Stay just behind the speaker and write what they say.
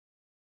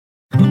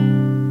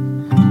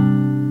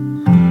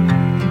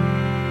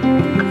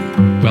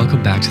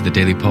welcome back to the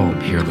Daily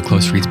Poem here on the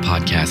Close Reads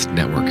Podcast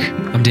Network.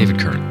 I'm David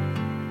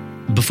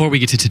Kern. Before we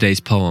get to today's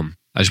poem,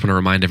 I just want to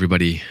remind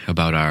everybody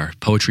about our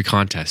poetry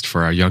contest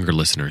for our younger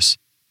listeners.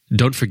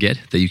 Don't forget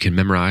that you can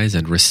memorize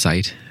and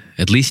recite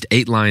at least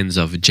 8 lines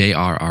of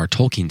J.R.R.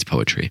 Tolkien's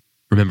poetry.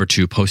 Remember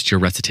to post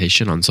your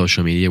recitation on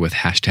social media with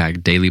hashtag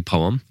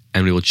 #DailyPoem,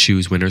 and we will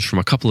choose winners from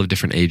a couple of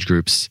different age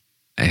groups.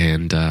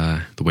 And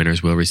the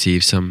winners will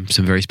receive some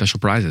very special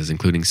prizes,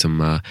 including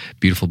some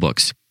beautiful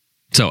books.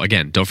 So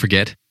again, don't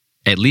forget,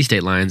 at least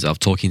 8 lines of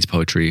Tolkien's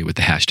poetry with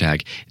the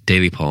hashtag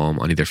 #DailyPoem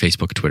on either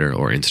Facebook, Twitter,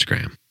 or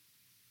Instagram.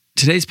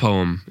 Today's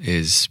poem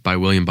is by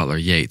William Butler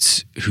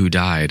Yeats, who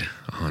died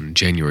on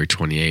January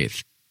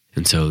 28th.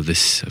 And so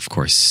this, of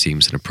course,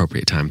 seems an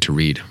appropriate time to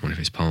read one of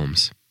his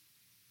poems.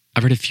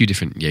 I've read a few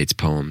different Yeats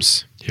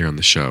poems here on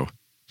the show,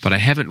 but I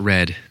haven't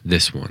read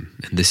this one,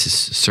 and this is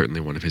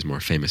certainly one of his more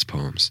famous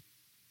poems.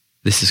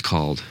 This is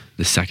called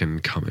The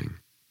Second Coming.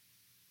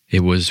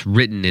 It was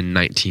written in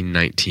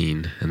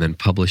 1919 and then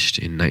published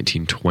in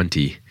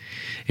 1920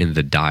 in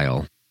The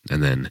Dial,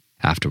 and then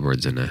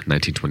afterwards in a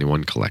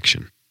 1921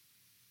 collection.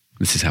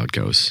 This is how it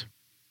goes.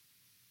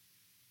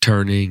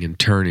 Turning and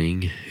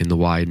turning in the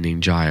widening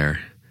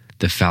gyre,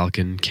 the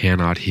falcon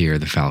cannot hear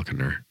the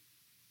falconer.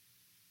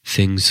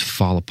 Things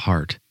fall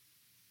apart.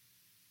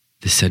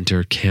 The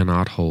center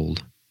cannot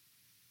hold.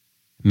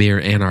 Mere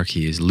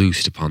anarchy is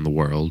loosed upon the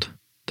world.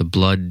 The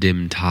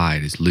blood-dimmed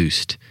tide is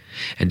loosed,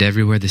 and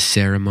everywhere the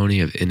ceremony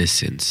of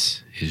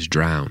innocence is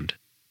drowned.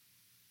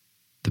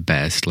 The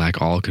best lack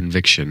all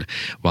conviction,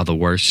 while the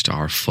worst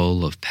are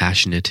full of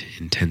passionate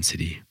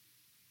intensity.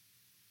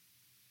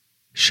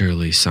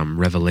 Surely some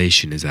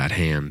revelation is at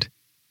hand.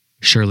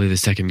 Surely the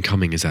second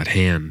coming is at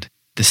hand.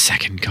 The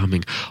second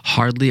coming.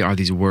 Hardly are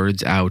these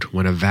words out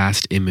when a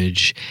vast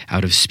image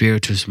out of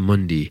Spiritus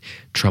Mundi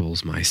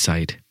troubles my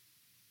sight.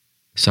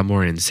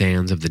 Somewhere in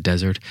sands of the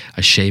desert,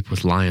 a shape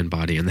with lion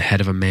body and the head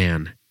of a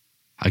man,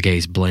 a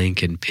gaze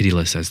blank and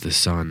pitiless as the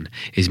sun,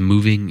 is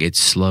moving its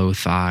slow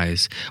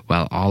thighs,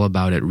 while all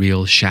about it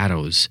reel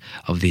shadows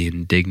of the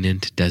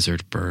indignant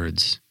desert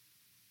birds.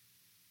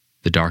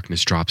 The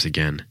darkness drops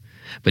again,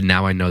 but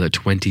now I know that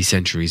 20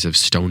 centuries of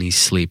stony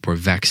sleep were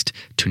vexed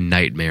to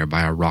nightmare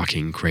by a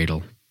rocking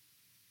cradle.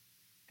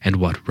 And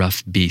what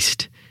rough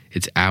beast,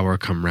 its hour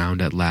come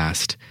round at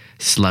last,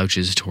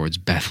 slouches towards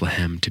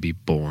Bethlehem to be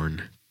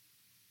born?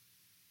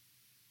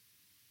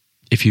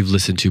 If you've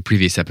listened to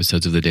previous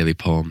episodes of the Daily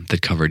Poem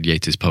that covered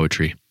Yeats's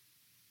poetry,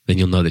 then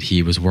you'll know that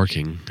he was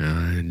working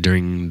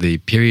during the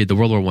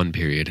World War I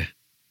period,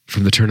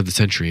 from the turn of the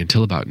century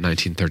until about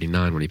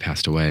 1939 when he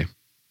passed away.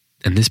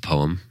 And this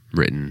poem,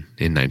 written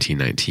in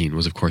 1919,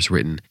 was of course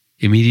written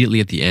immediately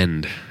at the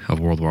end of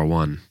World War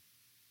I.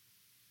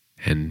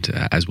 And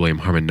as William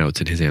Harmon notes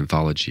in his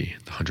anthology,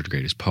 The 100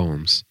 Greatest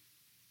Poems,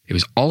 it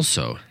was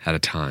also at a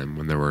time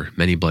when there were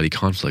many bloody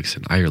conflicts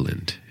in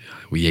Ireland,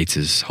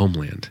 Yeats's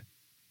homeland.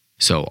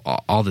 So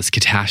all this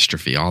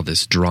catastrophe, all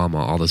this drama,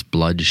 all this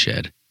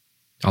bloodshed,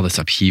 all this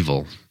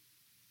upheaval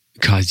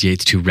caused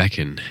Yeats to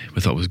reckon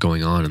with what was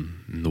going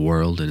on in the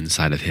world and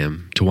inside of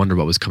him, to wonder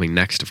what was coming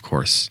next, of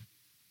course,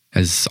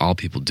 as all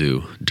people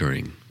do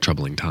during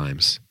troubling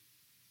times.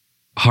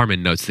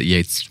 Harmon notes that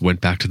Yeats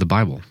went back to the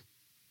Bible.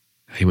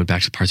 He went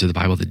back to parts of the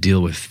Bible that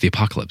deal with the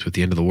apocalypse, with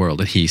the end of the world,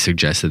 and he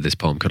suggests that this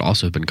poem could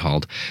also have been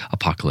called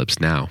Apocalypse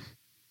Now.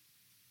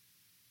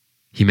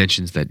 He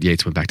mentions that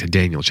Yeats went back to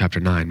Daniel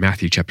chapter 9,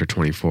 Matthew chapter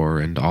 24,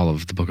 and all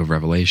of the book of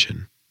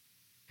Revelation.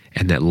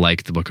 And that,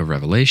 like the book of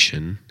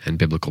Revelation and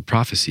biblical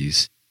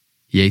prophecies,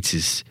 Yeats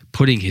is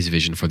putting his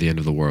vision for the end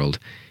of the world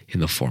in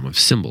the form of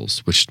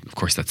symbols, which, of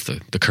course, that's the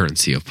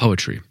currency of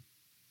poetry.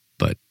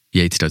 But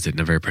Yeats does it in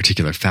a very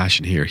particular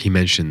fashion here.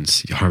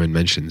 Harmon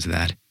mentions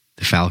that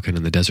the falcon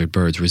and the desert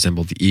birds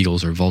resemble the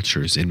eagles or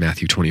vultures in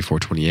Matthew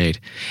 24:28,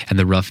 and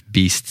the rough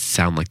beasts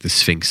sound like the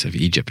Sphinx of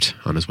Egypt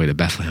on his way to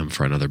Bethlehem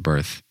for another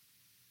birth.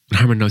 And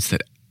Harmon notes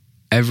that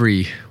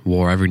every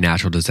war, every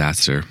natural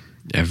disaster,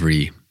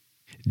 every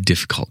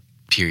difficult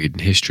period in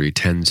history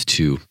tends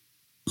to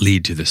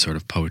lead to this sort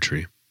of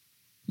poetry.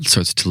 It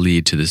starts to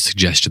lead to the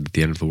suggestion that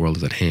the end of the world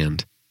is at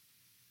hand.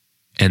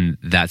 And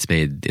that's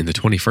made in the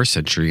 21st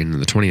century and in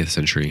the 20th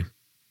century,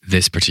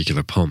 this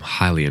particular poem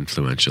highly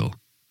influential.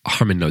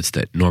 Harmon notes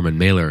that Norman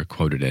Mailer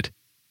quoted it,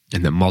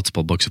 and that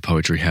multiple books of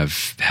poetry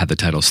have had the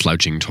title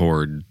Slouching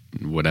Toward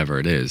whatever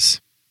it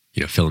is.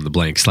 Fill in the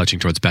blank, Slouching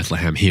Towards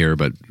Bethlehem here,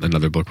 but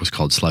another book was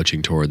called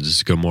Slouching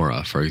Towards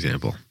Gomorrah, for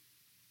example.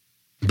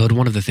 But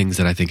one of the things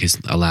that I think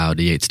has allowed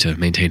Yeats to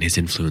maintain his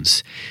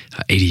influence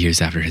 80 years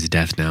after his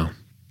death now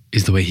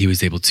is the way he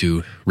was able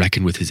to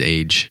reckon with his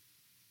age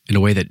in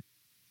a way that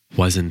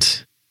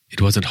wasn't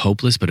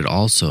hopeless, but it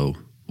also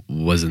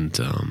wasn't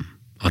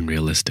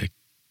unrealistic.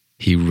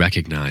 He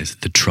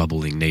recognized the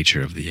troubling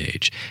nature of the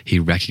age. He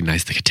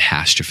recognized the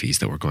catastrophes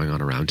that were going on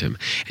around him,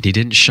 and he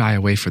didn't shy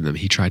away from them.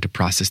 He tried to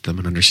process them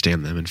and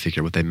understand them and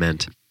figure what they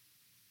meant.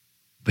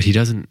 But he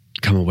doesn't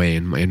come away,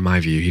 in my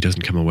view, he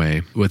doesn't come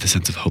away with a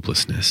sense of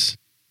hopelessness.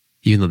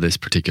 Even though this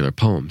particular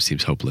poem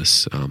seems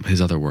hopeless,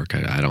 his other work,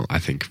 I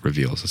think,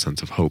 reveals a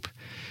sense of hope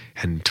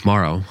And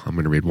tomorrow, I'm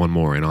going to read one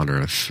more in honor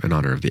of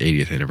the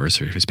 80th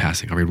anniversary of his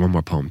passing. I'll read one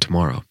more poem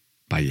tomorrow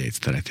by Yeats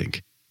that I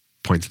think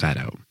points that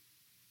out.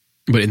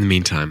 But in the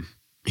meantime,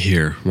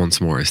 here once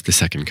more is The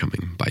Second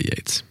Coming by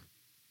Yeats.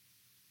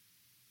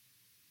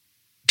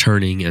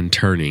 Turning and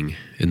turning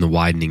in the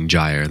widening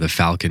gyre, the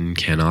falcon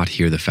cannot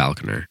hear the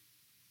falconer.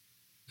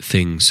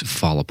 Things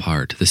fall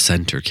apart, the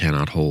center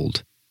cannot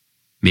hold.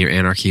 Mere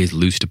anarchy is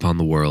loosed upon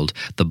the world,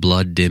 the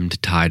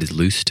blood-dimmed tide is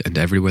loosed, and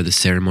everywhere the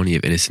ceremony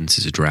of innocence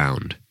is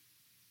drowned.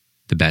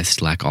 The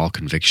best lack all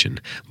conviction,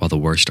 while the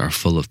worst are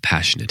full of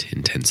passionate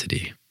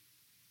intensity.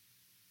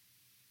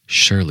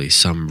 Surely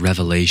some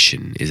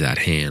revelation is at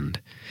hand.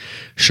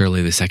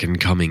 Surely the second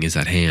coming is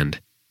at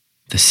hand.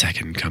 The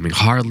second coming.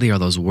 Hardly are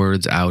those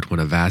words out when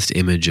a vast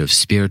image of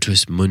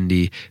Spiritus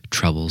Mundi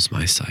troubles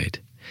my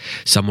sight.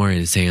 Somewhere in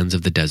the sands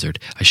of the desert,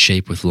 a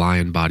shape with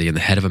lion body and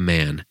the head of a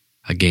man,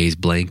 a gaze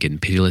blank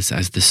and pitiless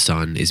as the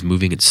sun, is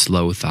moving its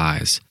slow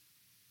thighs,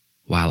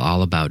 while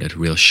all about it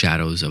reel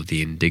shadows of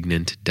the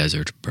indignant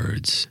desert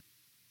birds.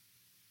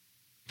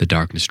 The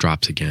darkness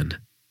drops again,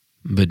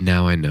 but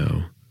now I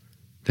know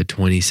that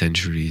 20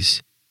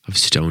 centuries of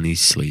stony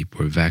sleep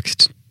were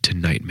vexed to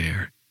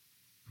nightmare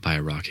by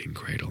a rocking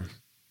cradle.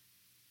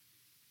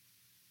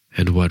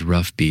 And what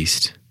rough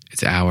beast,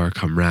 its hour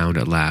come round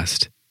at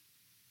last,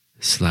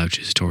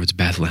 slouches towards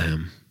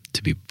Bethlehem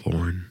to be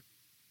born?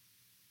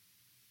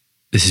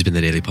 This has been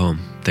The Daily Poem.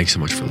 Thanks so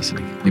much for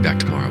listening. Be back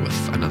tomorrow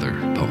with another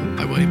poem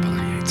by William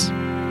Butler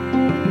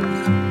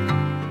Yeats.